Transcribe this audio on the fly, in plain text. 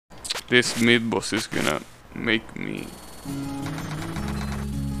this mid-boss is gonna make me...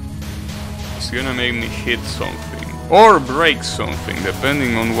 It's gonna make me hit something. Or break something,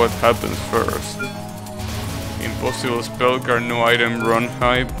 depending on what happens first. Impossible spell card, no item, run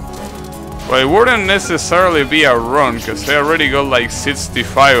hype. Well, it wouldn't necessarily be a run, because I already got like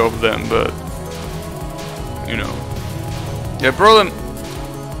 65 of them, but... You know. The problem...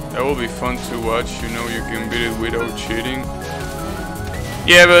 That will be fun to watch, you know, you can beat it without cheating.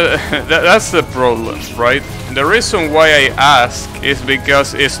 Yeah, but that's the problem, right? The reason why I ask is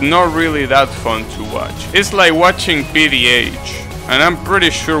because it's not really that fun to watch. It's like watching PDH, and I'm pretty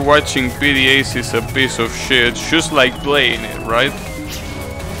sure watching PDH is a piece of shit, just like playing it, right?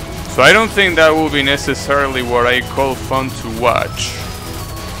 So I don't think that will be necessarily what I call fun to watch.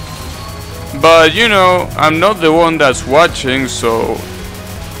 But, you know, I'm not the one that's watching, so...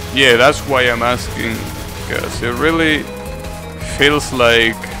 Yeah, that's why I'm asking, because it really feels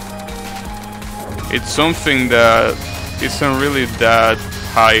like it's something that isn't really that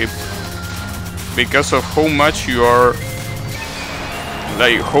hype because of how much you are,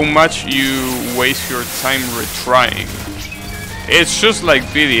 like how much you waste your time retrying. It's just like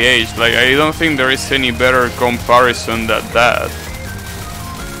PDH, like I don't think there is any better comparison than that.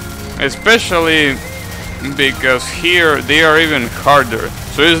 Especially because here they are even harder.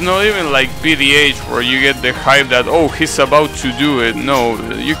 So it's not even like PDH where you get the hype that, oh, he's about to do it. No,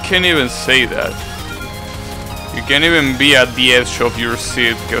 you can't even say that. You can't even be at the edge of your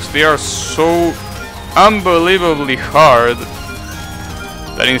seat because they are so unbelievably hard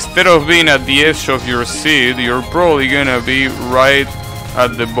that instead of being at the edge of your seat, you're probably gonna be right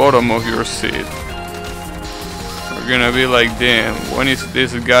at the bottom of your seat. You're gonna be like, damn, when is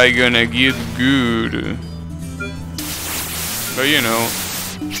this guy gonna get good? But you know,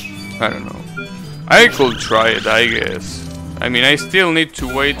 I don't know. I could try it, I guess. I mean, I still need to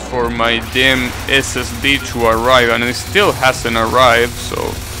wait for my damn SSD to arrive, and it still hasn't arrived, so,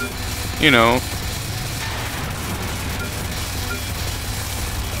 you know.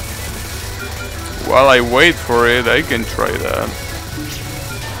 While I wait for it, I can try that.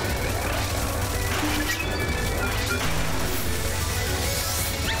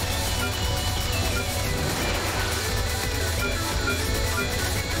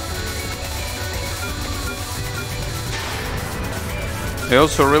 I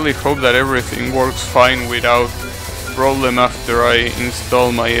also really hope that everything works fine without problem after I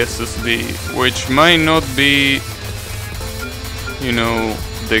install my SSD, which might not be, you know,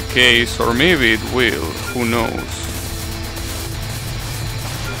 the case, or maybe it will, who knows.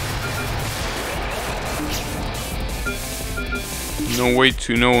 No way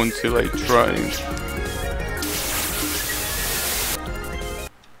to know until I try.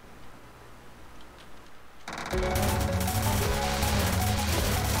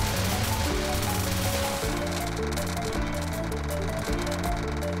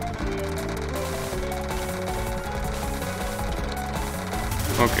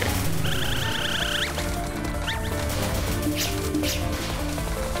 Okay.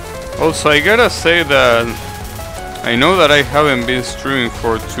 Also, I gotta say that I know that I haven't been streaming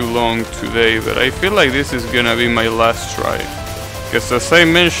for too long today, but I feel like this is gonna be my last try. Because as I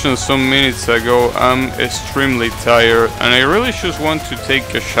mentioned some minutes ago, I'm extremely tired and I really just want to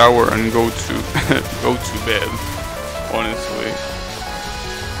take a shower and go to go to bed, honestly.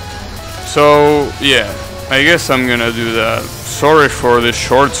 So, yeah. I guess I'm gonna do that. Sorry for the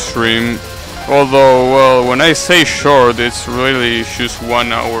short stream. Although, well, when I say short, it's really just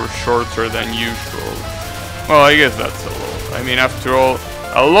 1 hour shorter than usual. Well, I guess that's a lot. I mean, after all,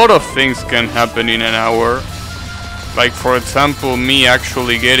 a lot of things can happen in an hour. Like, for example, me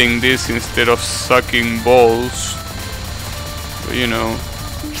actually getting this instead of sucking balls. But, you know,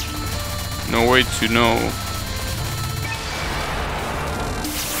 no way to know.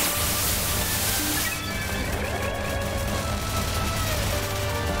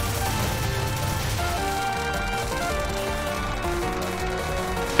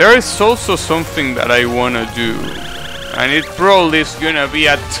 There is also something that I wanna do, and it probably is gonna be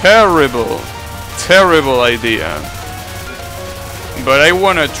a terrible, terrible idea. But I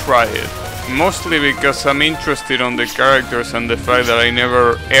wanna try it, mostly because I'm interested on the characters and the fact that I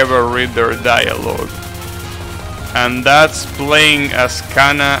never ever read their dialogue. And that's playing as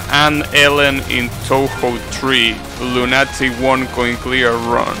Kana and Ellen in Touhou 3, Lunatic 1 Coin Clear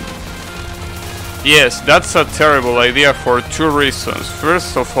Run. Yes, that's a terrible idea for two reasons.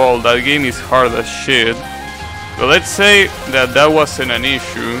 First of all, that game is hard as shit. But let's say that that wasn't an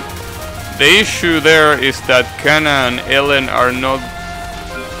issue. The issue there is that Kana and Ellen are not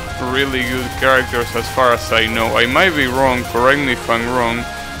really good characters as far as I know. I might be wrong, correct me if I'm wrong.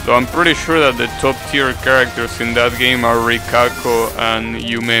 So I'm pretty sure that the top tier characters in that game are Rikako and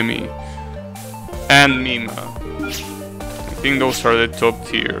Yumemi. And Mima. I think those are the top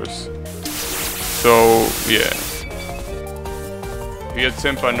tiers. So, yeah. If you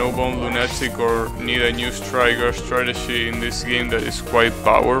attempt a no-bomb lunatic or need a new striker strategy in this game that is quite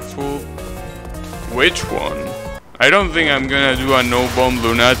powerful, which one? I don't think I'm gonna do a no-bomb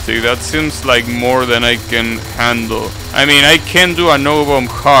lunatic. That seems like more than I can handle. I mean, I can do a no-bomb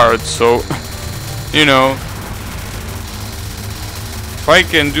hard, so you know. If I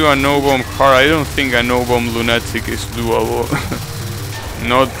can do a no-bomb hard, I don't think a no-bomb lunatic is doable.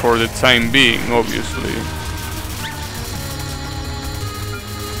 Not for the time being, obviously.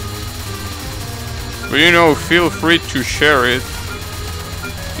 But you know, feel free to share it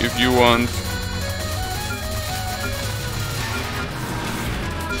if you want.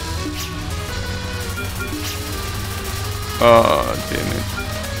 Ah, damn it.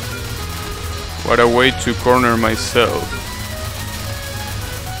 What a way to corner myself.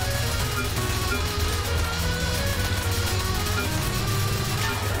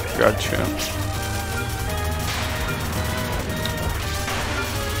 Gotcha.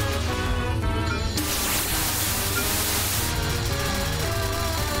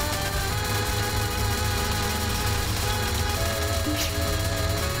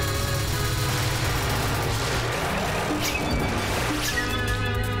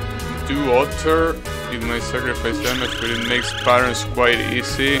 Do Otter, it might sacrifice damage, but it makes patterns quite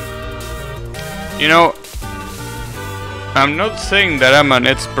easy. You know, I'm not saying that I'm an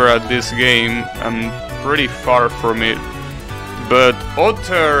expert at this game, I'm pretty far from it, but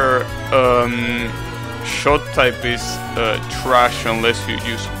Otter shot type is trash unless you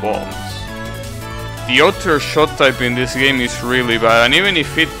use bombs. The Otter shot type in this game is really bad, and even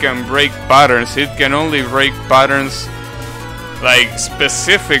if it can break patterns, it can only break patterns, like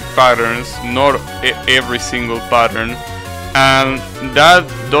specific patterns, not every single pattern, and that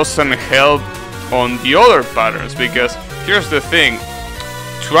doesn't help on the other patterns, because here's the thing,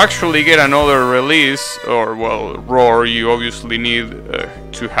 to actually get another release, or well, roar, you obviously need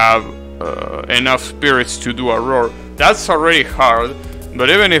to have enough spirits to do a roar. That's already hard, but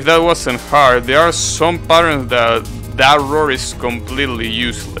even if that wasn't hard, there are some patterns that roar is completely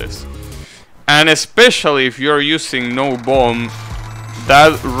useless. And especially if you're using no bomb,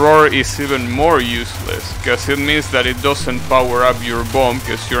 that roar is even more useless, because it means that it doesn't power up your bomb,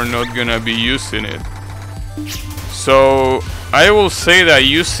 because you're not gonna be using it. So I will say that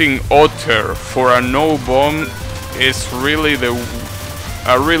using Otter for a no bomb is really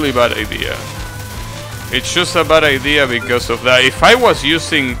a really bad idea. It's just a bad idea because of that. If I was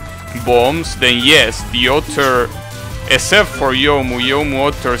using bombs, then yes, the Otter, except for Yomu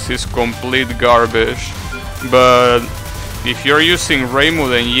Otters is complete garbage. But if you're using Reimu,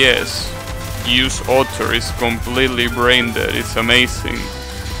 then yes, use Otter. It's completely brain dead. It's amazing.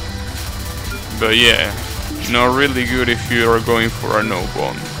 But yeah, not really good if you are going for a no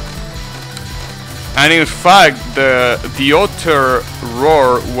bomb. And in fact, the Otter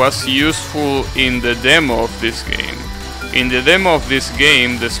roar was useful in the demo of this game. In the demo of this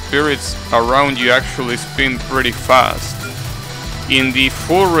game, the spirits around you actually spin pretty fast. In the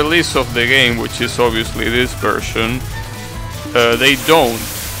full release of the game, which is obviously this version, they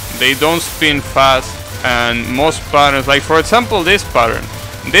don't spin fast, and most patterns, like for example this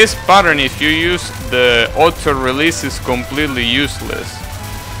pattern, if you use the Otter release, is completely useless.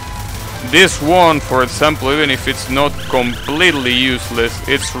 This one, for example, even if it's not completely useless,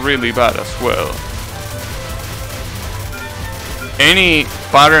 it's really bad as well. Any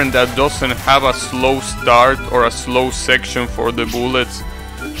pattern that doesn't have a slow start or a slow section for the bullets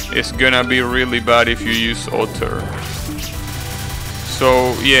is gonna be really bad if you use Otter.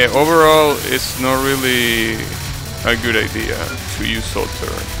 So yeah, overall it's not really a good idea to use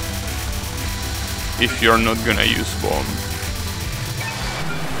Otter if you're not gonna use bomb.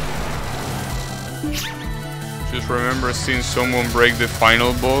 Just remember seeing someone break the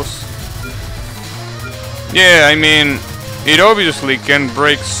final boss. Yeah, I mean, it obviously can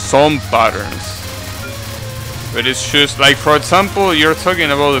break some patterns, but it's just like, for example, you're talking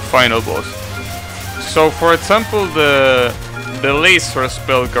about the final boss. So for example, the laser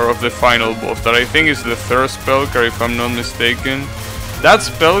spell card of the final boss, that I think is the third spell card if I'm not mistaken, that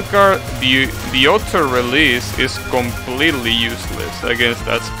spell card, the Otter release is completely useless against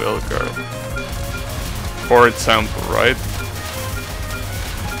that spell card. For example, right?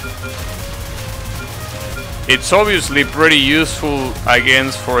 It's obviously pretty useful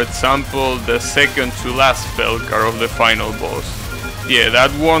against, for example, the second to last spell card of the final boss. Yeah,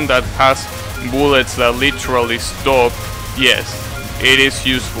 that one that has bullets that literally stop. Yes, it is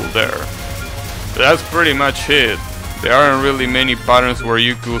useful there. But that's pretty much it. There aren't really many patterns where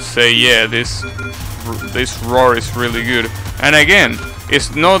you could say, yeah, this roar is really good. And again,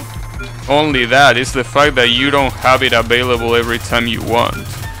 it's not only that, it's the fact that you don't have it available every time you want.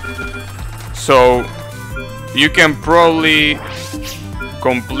 So you can probably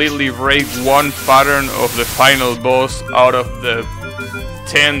completely break one pattern of the final boss out of the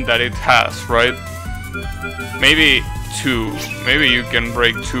 10 that it has, right? Maybe 2. Maybe you can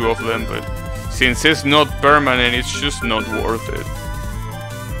break 2 of them, but since it's not permanent, it's just not worth it.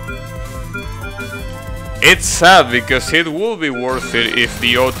 It's sad because it will be worth it if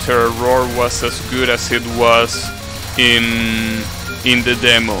the Otter Roar was as good as it was in the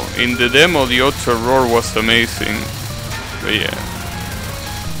demo. In the demo, the Otter Roar was amazing. But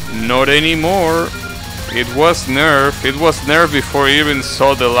yeah, not anymore. It was nerfed. It was nerfed before it even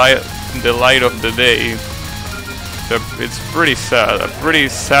saw the light of the day. So it's pretty sad. A pretty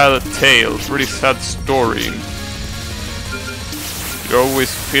sad tale. Pretty sad story. It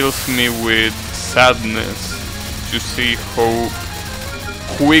always fills me with sadness to see how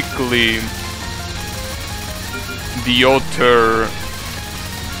quickly the Otter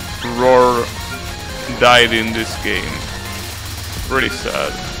Roar died in this game. Pretty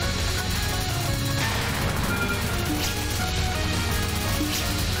sad.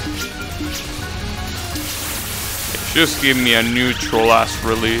 Just give me a neutral ass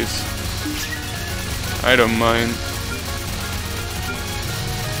release. I don't mind.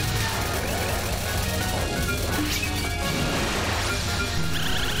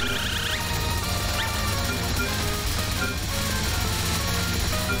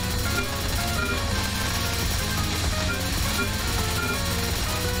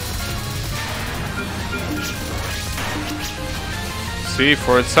 See,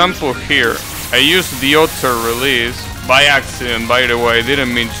 for example here, I used the Otter release by accident, by the way, I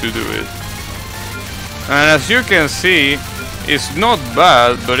didn't mean to do it. And as you can see, it's not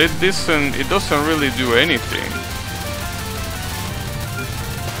bad, but it doesn't really do anything.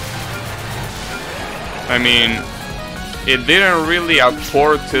 I mean, it didn't really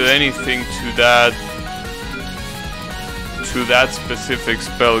apport to anything to that specific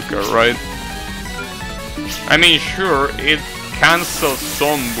spell card, right? I mean, sure, it cancels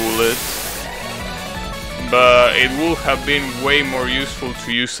some bullets, but it would have been way more useful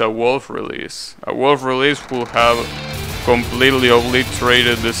to use a wolf release. A wolf release would have completely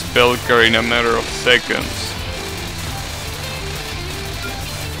obliterated the spell card in a matter of seconds.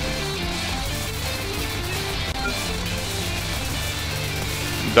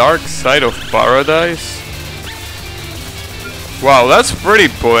 Dark Side of Paradise? Wow, that's pretty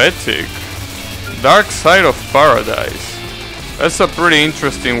poetic. Dark Side of Paradise. That's a pretty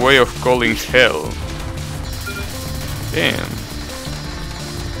interesting way of calling hell. Damn.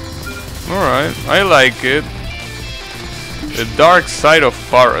 Alright, I like it. The Dark Side of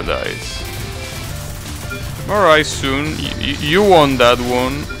Paradise. Alright, Soon. You won that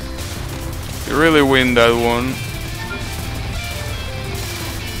one. You really win that one.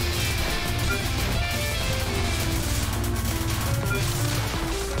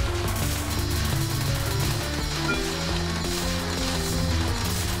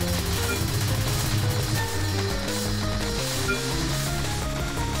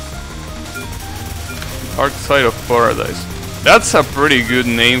 Dark Side of Paradise. That's a pretty good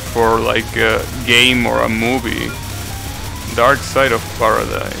name for like a game or a movie. Dark Side of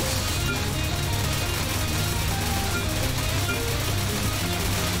Paradise.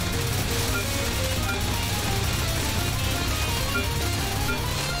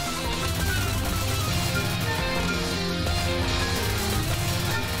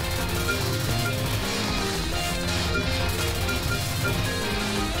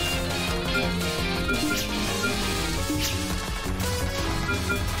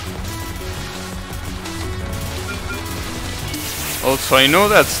 Also, I know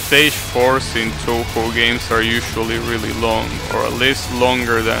that stage 4s in Touhou games are usually really long, or at least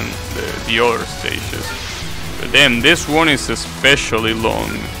longer than the other stages. But damn, this one is especially long.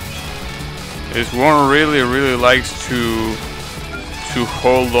 This one really likes to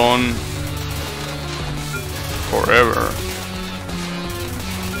hold on forever.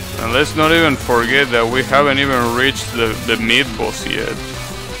 And let's not even forget that we haven't even reached the mid-boss yet.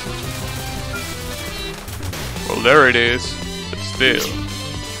 Well, there it is. Still,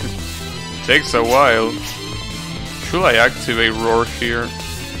 it takes a while. Should I activate Roar here?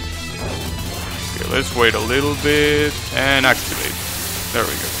 Okay, let's wait a little bit and activate. There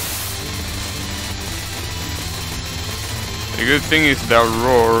we go. The good thing is that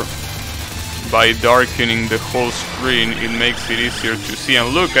Roar by darkening the whole screen, it makes it easier to see. And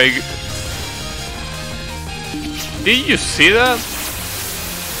look, did you see that?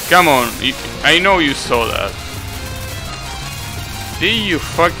 Come on, I know you saw that. Did you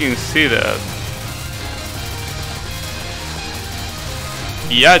fucking see that?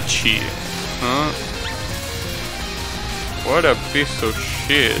 Yachi, huh? What a piece of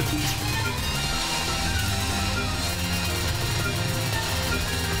shit.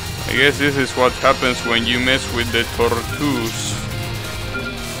 I guess this is what happens when you mess with the tortoise.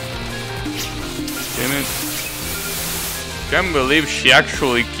 Damn it. Can't believe she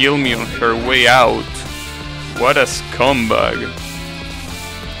actually killed me on her way out. What a scumbag.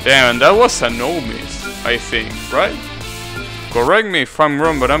 Damn, that was a no miss, I think, right? Correct me if I'm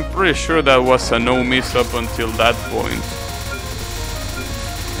wrong, but I'm pretty sure that was a no miss up until that point.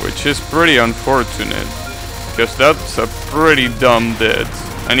 Which is pretty unfortunate, because that's a pretty dumb death.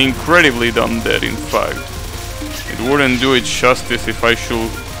 An incredibly dumb death, in fact. It wouldn't do it justice if I should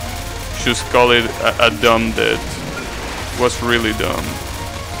just call it a dumb death. It was really dumb.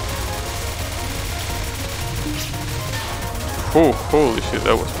 Oh, holy shit,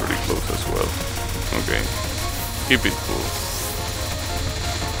 that was pretty close as well. Okay, keep it cool.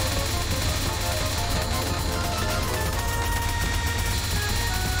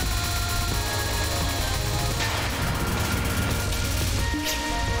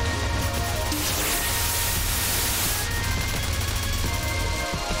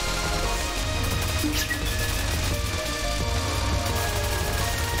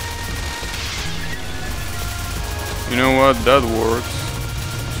 You know what? That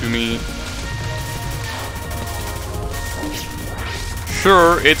works to me.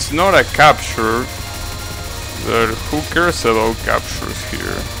 Sure, it's not a capture, but who cares about captures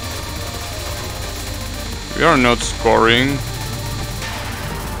here? We are not scoring.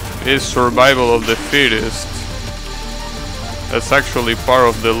 It's survival of the fittest. That's actually part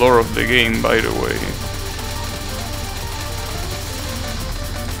of the lore of the game, by the way.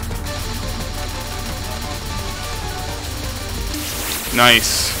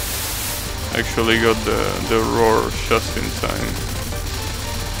 Nice. Actually got the roar just in time.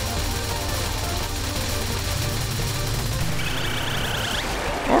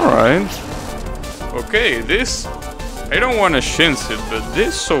 Alright. Okay, this... I don't want to shinz it, but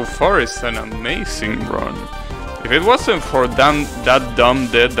this so far is an amazing run. If it wasn't for that dumb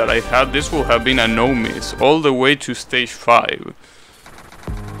death that I had, this would have been a no-miss, all the way to stage 5.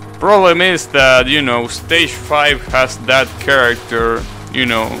 Problem is that, you know, stage 5 has that character, you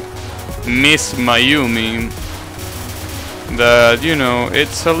know, Miss Mayumi, that, you know,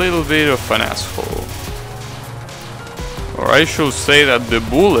 it's a little bit of an asshole. Or I should say that the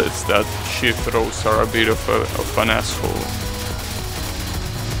bullets that she throws are a bit of an asshole.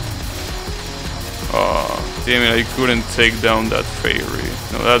 Oh, damn it, I couldn't take down that fairy.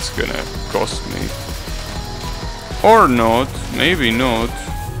 No, that's gonna cost me. Or not, maybe not.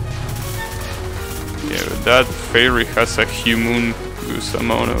 Yeah, but that fairy has a humongous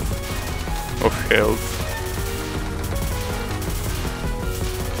amount of health.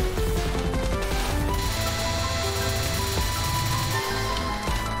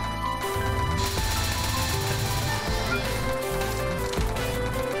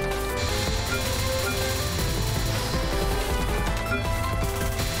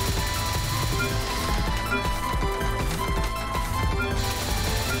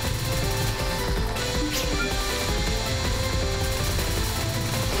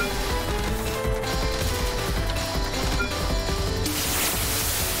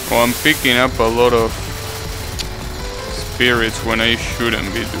 Oh, I'm picking up a lot of spirits when I shouldn't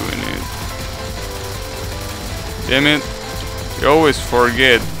be doing it. Damn it. I always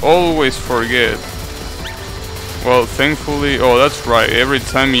forget. Always forget. Well, thankfully... Oh, that's right. Every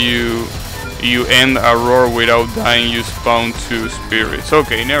time you end a roar without dying, you spawn 2 spirits.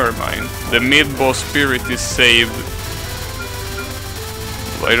 Okay, never mind. The mid-boss spirit is saved.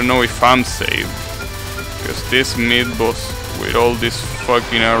 Well, I don't know if I'm saved. Because this mid-boss... with all these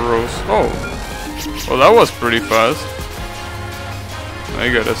fucking arrows. Oh, well, that was pretty fast, I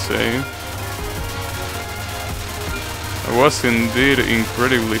gotta say. It was indeed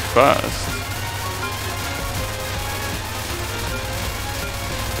incredibly fast.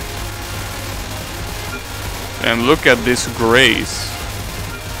 And look at this grace.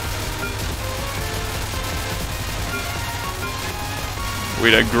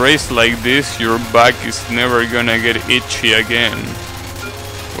 With a grace like this, your back is never gonna get itchy again.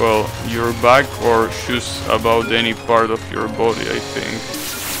 Well, your back or just about any part of your body, I think.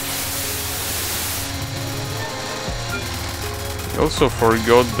 I also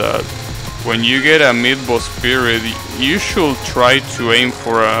forgot that when you get a mid-boss spirit, you should try to aim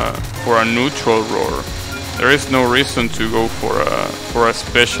for a neutral roar. There is no reason to go for a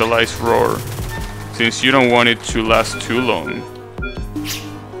specialized roar, since you don't want it to last too long.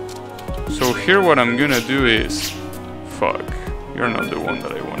 So here what I'm gonna do is... Fuck, you're not the one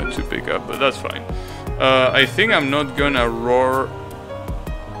that I wanted to pick up, but that's fine. I think I'm not gonna roar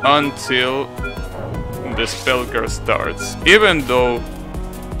until the spell card starts, even though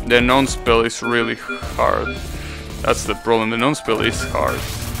the non-spell is really hard. That's the problem, the non-spell is hard.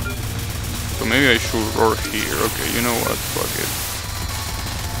 So maybe I should roar here. Okay, you know what, fuck it.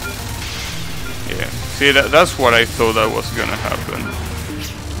 Yeah, see, that's what I thought that was gonna happen.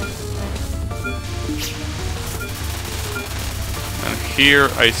 And here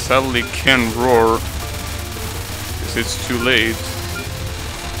I sadly can't roar, because it's too late.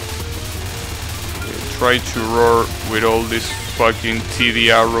 Try to roar with all these fucking TD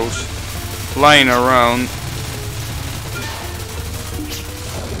arrows flying around.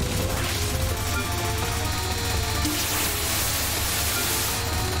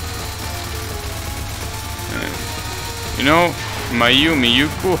 You know, Mayumi, you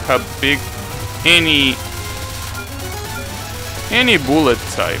could have picked any bullet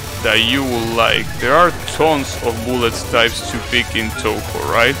type that you would like. There are tons of bullet types to pick in Touhou,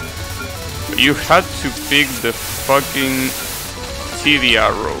 right? But you had to pick the fucking TD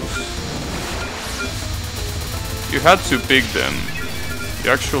arrows. You had to pick them.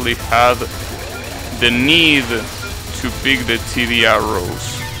 You actually had the need to pick the TD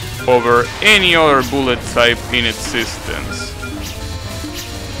arrows over any other bullet type in existence.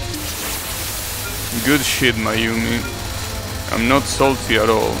 Good shit, Mayumi. I'm not salty at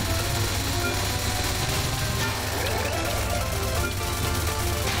all.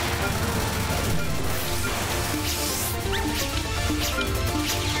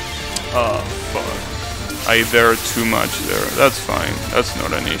 Ah, fuck. I dare too much there. That's fine. That's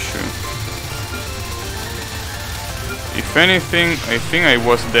not an issue. If anything, I think I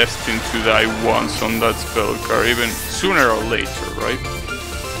was destined to die once on that spell card, even sooner or later, right?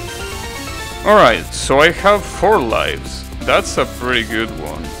 Alright, so I have 4 lives. That's a pretty good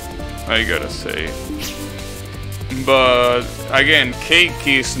one, I gotta say. But, again,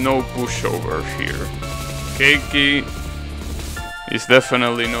 Keiki is no pushover here. Keiki is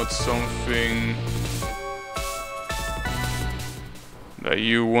definitely not something that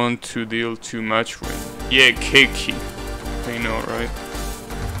you want to deal too much with. Yeah, Keiki. I know, right?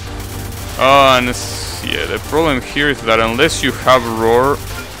 Oh, and yeah, the problem here is that unless you have Roar,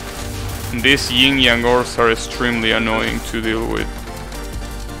 these yin-yang ores are extremely annoying to deal with.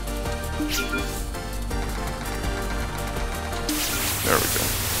 There we go.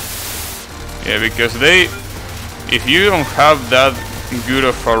 Yeah, because if you don't have that good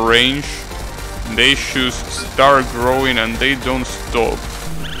of a range, they should start growing and they don't stop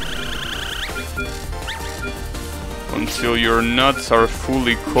until your nuts are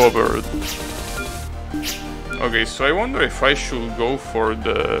fully covered. Okay, so I wonder if I should go for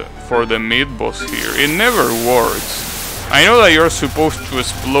the mid-boss here. It never works. I know that you're supposed to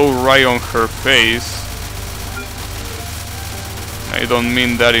explode right on her face. I don't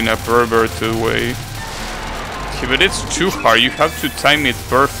mean that in a perverted way. Okay, but it's too hard. You have to time it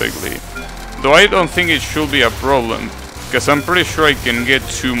perfectly. Though I don't think it should be a problem, because I'm pretty sure I can get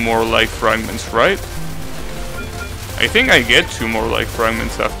 2 more life fragments, right? I think I get 2 more life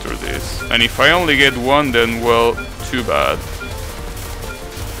fragments after this. And if I only get 1, then, well, too bad.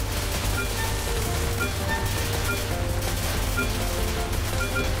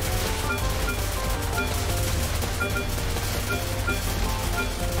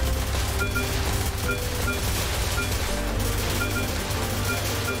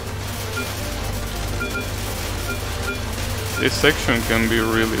 This section can be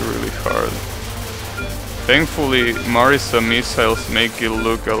really, really hard. Thankfully, Marisa missiles make it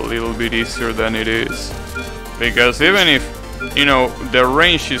look a little bit easier than it is. Because even if, you know, the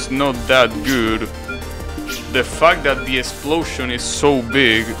range is not that good, the fact that the explosion is so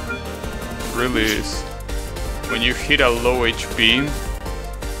big really is. When you hit a low HP...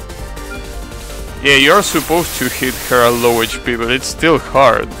 Yeah, you're supposed to hit her at low HP, but it's still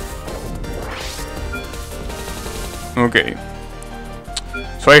hard. Okay.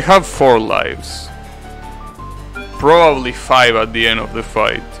 So I have 4 lives. Probably 5 at the end of the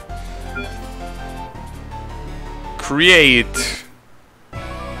fight. Create.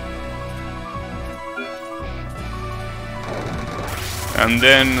 And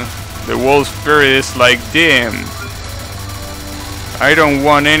then the Wolf Spirit is like, damn, I don't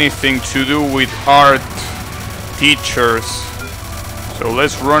want anything to do with art teachers. So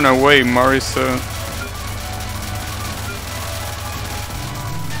let's run away, Marisa.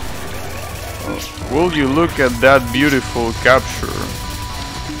 Will you look at that beautiful capture?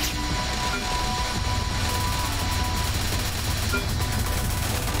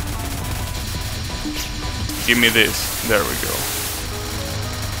 Give me this. There we go.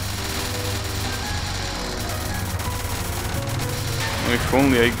 If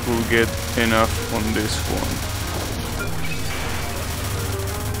only I could get enough on this one.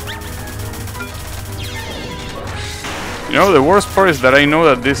 You know, the worst part is that I know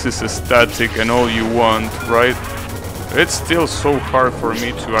that this is a static and all you want, right? It's still so hard for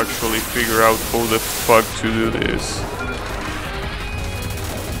me to actually figure out how the fuck to do this.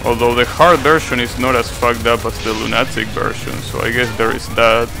 Although the hard version is not as fucked up as the lunatic version, so I guess there is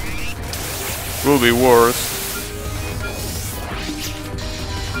that. Will be worse.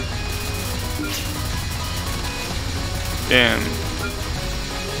 Damn.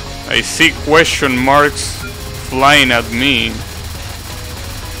 I see question marks flying at me.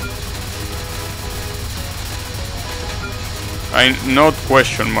 Not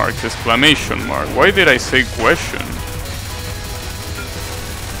question marks, exclamation mark. Why did I say question?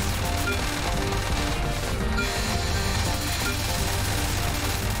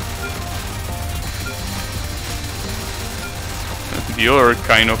 The other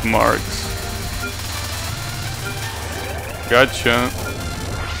kind of marks. Gotcha.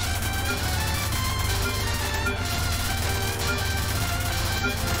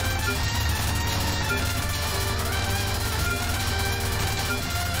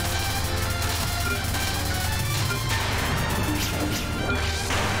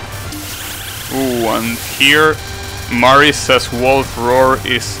 Ooh, and here Marisa's Wolf Roar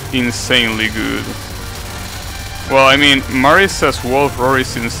is insanely good. Well, I mean, Marisa's Wolf Roar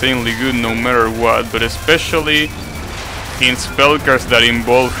is insanely good no matter what, but especially in spell cards that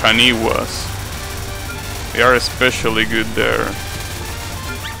involve Haniwas. They are especially good there.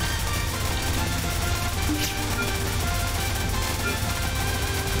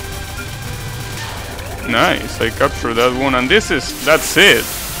 Nice, I captured that one, and that's it.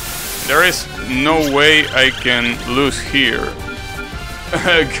 There is no way I can lose here.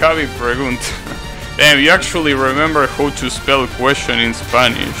 Gaby pregunta. Damn, you actually remember how to spell question in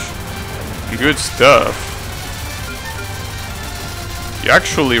Spanish. Good stuff. You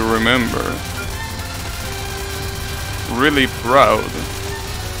actually remember. Really proud.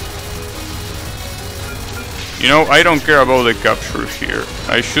 You know, I don't care about the capture here.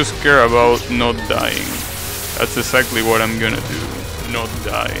 I just care about not dying. That's exactly what I'm gonna do. Not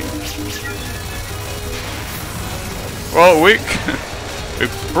dying. Well, we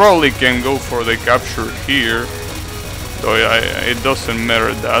probably can go for the capture here, though it doesn't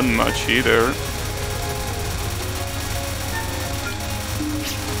matter that much either.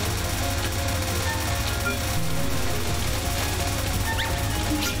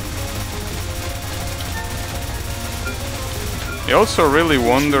 I also really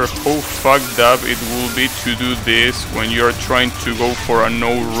wonder how fucked up it will be to do this when you're trying to go for a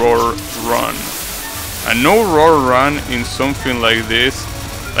no-roar run. A no-roar run in something like this,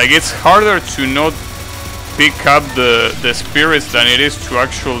 like it's harder to not pick up the spirits than it is to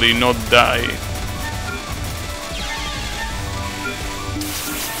actually not die.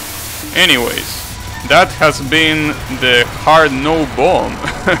 Anyways, that has been the hard no bomb.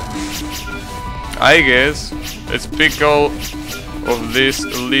 I guess. Let's pick all of these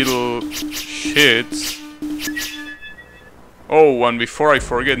little shits. Oh, and before I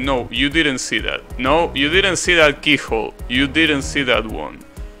forget, no, you didn't see that. No, you didn't see that keyhole. You didn't see that one.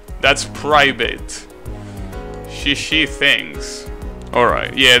 That's private. She thinks.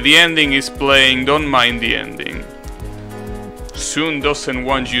 Alright, yeah, the ending is playing. Don't mind the ending. Soon doesn't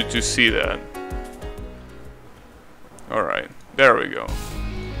want you to see that. Alright, there we go.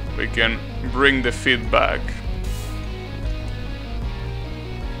 We can bring the feedback.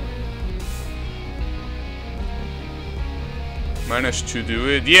 Managed to do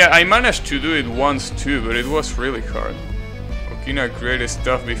it. Yeah, I managed to do it once too, but it was really hard. Okina created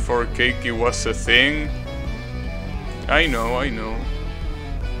stuff before Keiki was a thing. I know.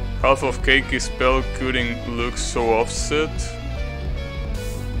 Half of Keiki's spell couldn't look so offset.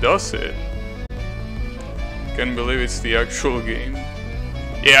 Does it? Can't believe it's the actual game.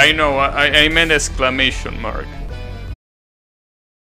 Yeah, I know, I meant exclamation mark.